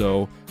guys,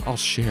 so I'll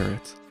share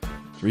it.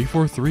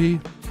 343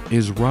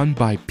 is run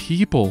by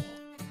people.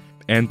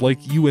 And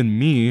like you and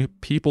me,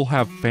 people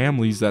have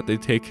families that they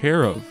take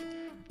care of.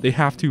 They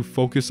have to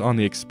focus on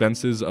the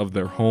expenses of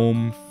their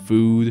home,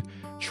 food,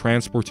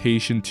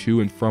 transportation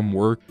to and from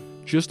work.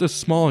 Just a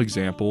small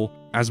example,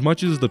 as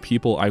much as the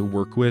people I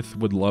work with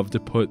would love to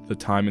put the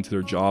time into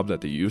their job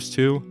that they used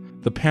to,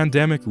 the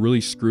pandemic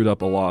really screwed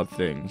up a lot of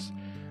things.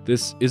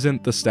 This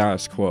isn't the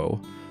status quo.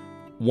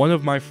 One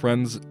of my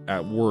friends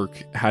at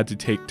work had to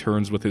take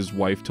turns with his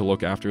wife to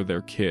look after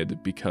their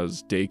kid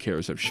because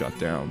daycares have shut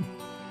down.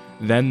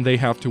 Then they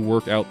have to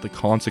work out the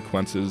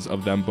consequences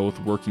of them both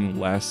working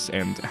less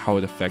and how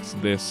it affects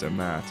this and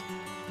that.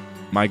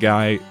 My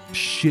guy,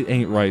 shit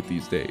ain't right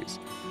these days.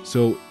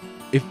 So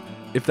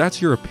if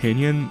that's your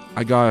opinion,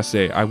 I gotta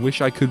say, I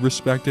wish I could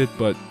respect it,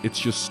 but it's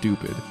just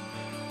stupid.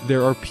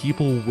 There are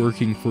people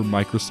working for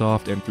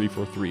Microsoft and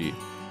 343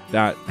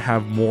 that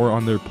have more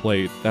on their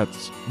plate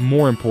that's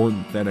more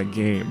important than a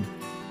game.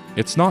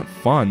 It's not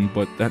fun,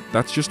 but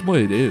that's just what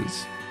it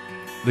is.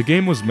 The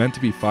game was meant to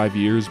be 5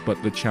 years,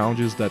 but the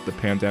challenges that the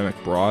pandemic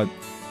brought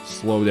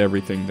slowed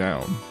everything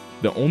down.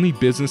 The only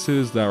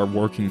businesses that are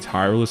working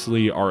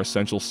tirelessly are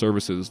essential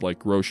services like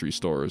grocery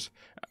stores,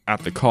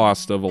 at the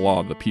cost of a lot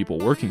of the people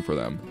working for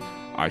them.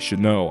 I should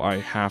know, I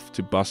have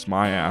to bust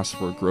my ass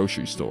for a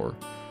grocery store.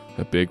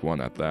 A big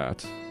one at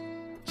that.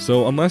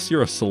 So unless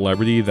you're a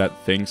celebrity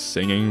that thinks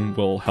singing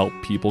will help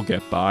people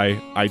get by,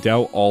 I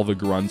doubt all the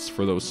grunts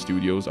for those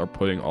studios are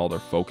putting all their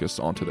focus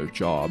onto their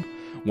job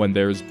when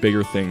there's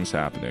bigger things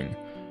happening.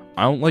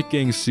 I don't like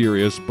getting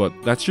serious, but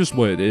that's just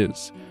what it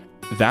is.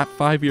 That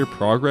 5-year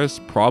progress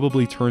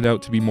probably turned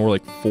out to be more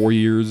like 4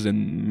 years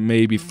and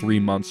maybe 3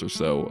 months or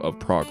so of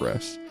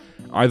progress.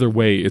 Either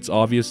way, it's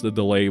obvious the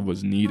delay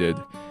was needed.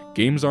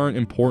 Games aren't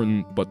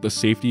important, but the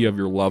safety of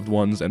your loved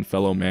ones and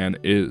fellow man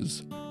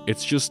is.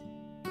 It's just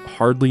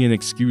hardly an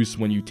excuse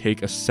when you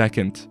take a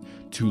second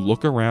to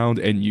look around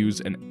and use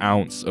an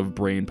ounce of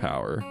brain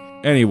power.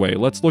 Anyway,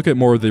 let's look at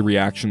more of the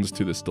reactions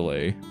to this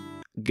delay.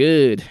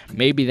 Good.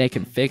 Maybe they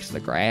can fix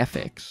the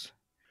graphics.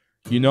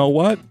 You know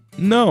what?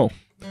 No,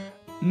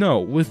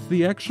 with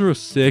the extra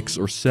 6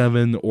 or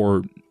 7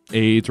 or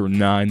 8 or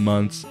 9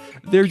 months,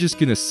 they're just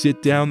gonna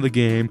sit down the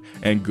game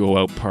and go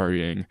out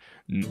partying.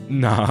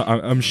 Nah,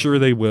 I'm sure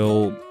they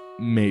will.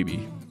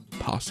 Maybe.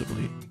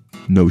 Possibly.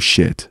 No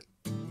shit.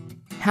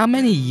 How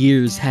many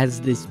years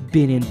has this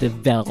been in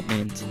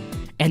development?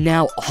 And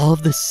now all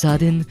of a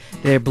sudden,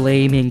 they're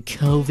blaming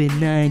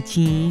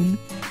COVID-19?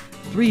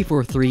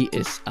 343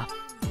 is a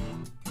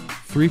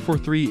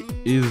 343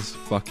 is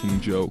fucking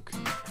joke.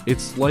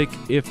 It's like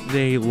if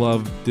they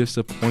love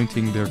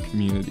disappointing their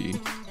community.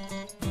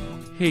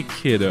 Hey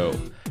kiddo,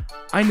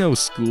 I know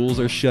schools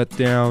are shut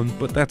down,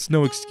 but that's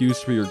no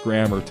excuse for your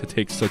grammar to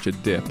take such a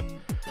dip.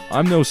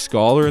 I'm no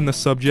scholar in the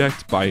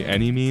subject by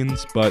any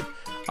means, but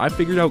I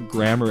figured out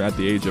grammar at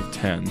the age of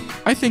 10.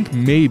 I think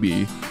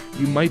maybe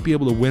you might be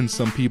able to win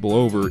some people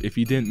over if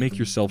you didn't make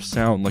yourself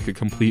sound like a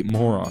complete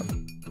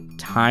moron.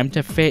 Time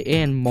to fit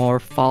in more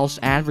false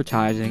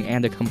advertising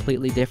and a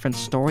completely different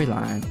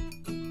storyline.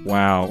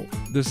 Wow,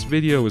 this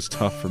video is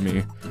tough for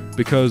me,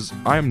 because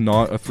I'm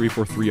not a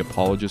 343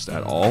 apologist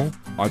at all.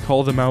 I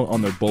call them out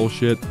on their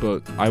bullshit,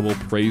 but I will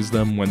praise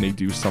them when they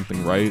do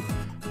something right.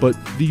 But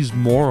these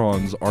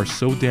morons are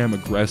so damn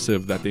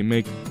aggressive that they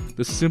make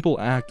the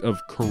simple act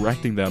of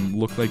correcting them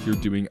look like you're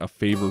doing a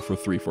favor for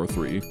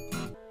 343.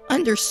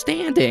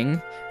 Understanding?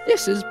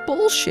 This is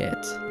bullshit.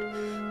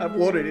 I've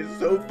wanted it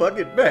so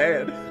fucking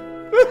bad.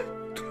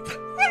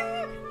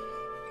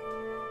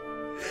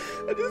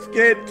 I just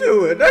can't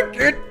do it. I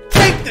can't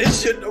take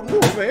this shit no more,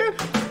 man.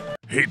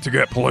 Hate to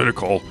get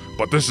political,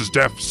 but this is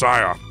deaf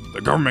psyop. The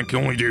government can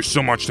only do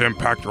so much to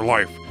impact your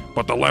life,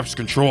 but the left's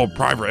control of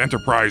private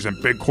enterprise and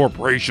big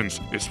corporations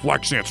is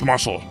flexing its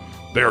muscle.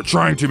 They are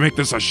trying to make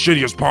this as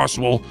shitty as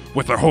possible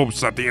with the hopes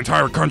that the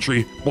entire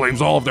country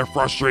blames all of their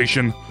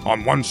frustration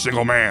on one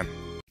single man.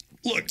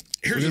 Look,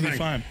 here's the thing.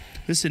 Fine.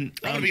 Listen,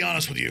 I'm gonna be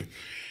honest with you.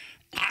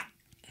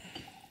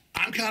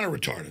 I'm kind of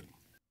retarded.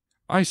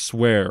 I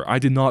swear, I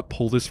did not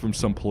pull this from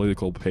some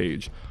political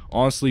page.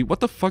 Honestly,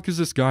 what the fuck is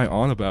this guy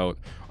on about?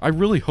 I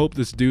really hope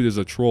this dude is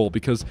a troll,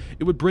 because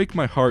it would break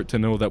my heart to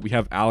know that we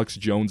have Alex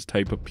Jones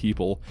type of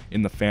people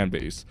in the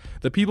fanbase.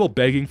 The people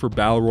begging for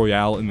Battle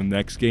Royale in the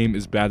next game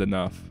is bad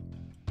enough.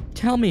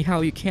 Tell me how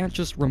you can't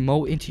just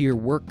remote into your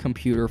work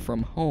computer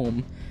from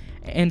home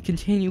and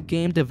continue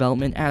game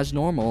development as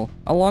normal,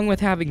 along with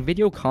having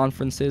video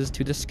conferences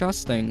to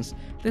discuss things.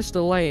 This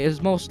delay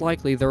is most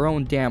likely their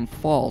own damn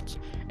fault,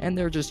 and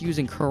they're just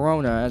using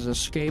Corona as a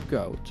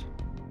scapegoat.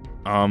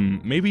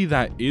 Maybe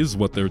that is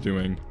what they're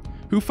doing.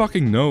 Who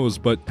fucking knows,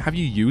 but have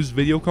you used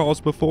video calls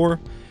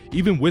before?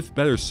 Even with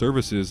better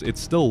services,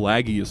 it's still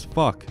laggy as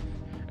fuck.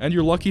 And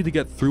you're lucky to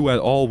get through at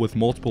all with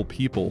multiple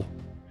people.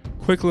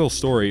 Quick little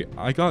story,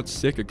 I got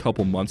sick a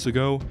couple months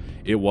ago.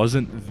 It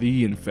wasn't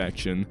the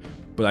infection,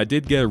 but I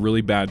did get a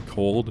really bad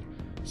cold,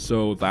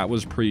 so that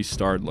was pretty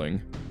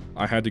startling.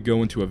 I had to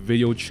go into a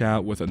video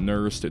chat with a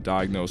nurse to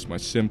diagnose my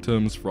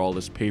symptoms for all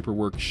this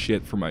paperwork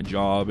shit for my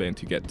job and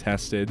to get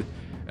tested.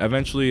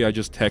 Eventually, I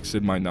just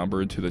texted my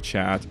number into the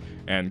chat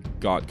and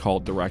got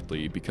called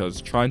directly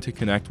because trying to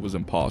connect was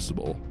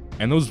impossible.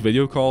 And those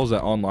video calls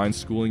that online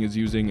schooling is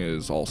using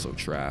is also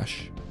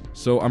trash.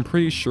 So I'm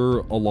pretty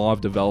sure a lot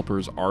of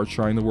developers are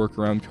trying to work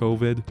around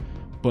COVID,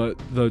 but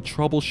the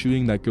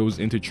troubleshooting that goes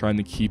into trying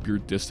to keep your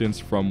distance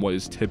from what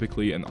is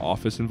typically an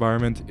office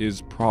environment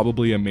is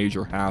probably a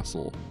major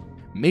hassle.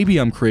 Maybe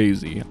I'm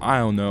crazy, I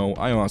don't know,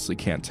 I honestly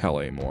can't tell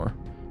anymore.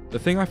 The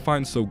thing I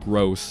find so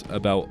gross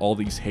about all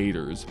these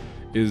haters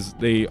is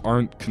they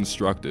aren't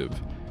constructive.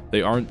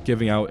 They aren't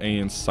giving out any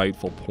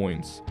insightful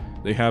points.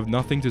 They have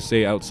nothing to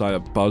say outside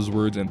of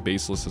buzzwords and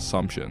baseless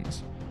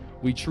assumptions.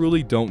 We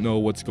truly don't know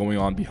what's going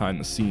on behind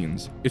the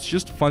scenes. It's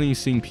just funny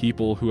seeing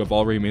people who have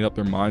already made up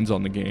their minds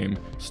on the game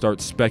start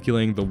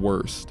speculating the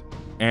worst.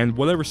 And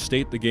whatever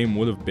state the game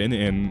would have been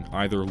in,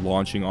 either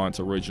launching on its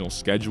original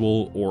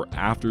schedule or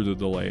after the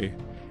delay,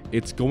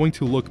 it's going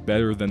to look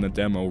better than the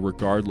demo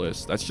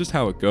regardless. That's just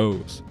how it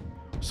goes.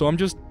 So I'm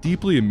just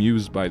deeply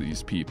amused by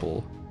these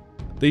people.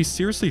 They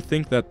seriously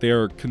think that they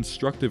are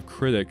constructive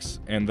critics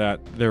and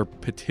that their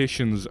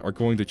petitions are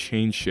going to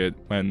change shit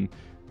when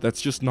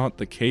that's just not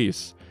the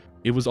case.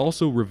 It was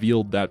also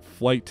revealed that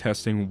flight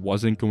testing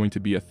wasn't going to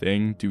be a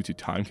thing due to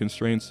time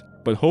constraints,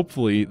 but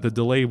hopefully the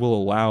delay will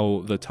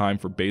allow the time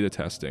for beta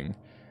testing.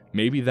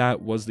 Maybe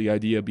that was the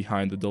idea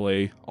behind the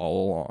delay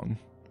all along.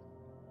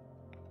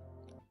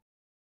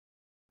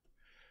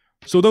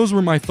 So those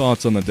were my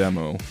thoughts on the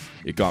demo.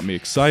 It got me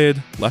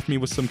excited, left me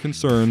with some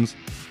concerns,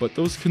 but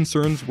those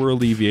concerns were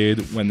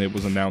alleviated when it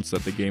was announced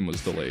that the game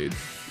was delayed.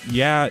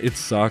 Yeah, it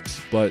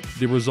sucks, but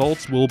the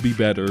results will be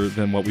better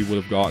than what we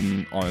would have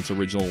gotten on its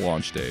original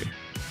launch day.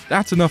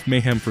 That's enough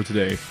mayhem for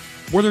today.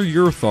 What are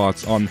your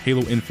thoughts on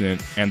Halo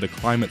Infinite and the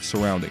climate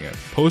surrounding it?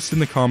 Post in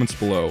the comments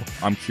below,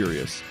 I'm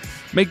curious.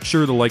 Make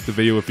sure to like the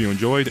video if you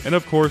enjoyed, and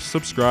of course,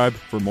 subscribe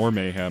for more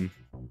mayhem.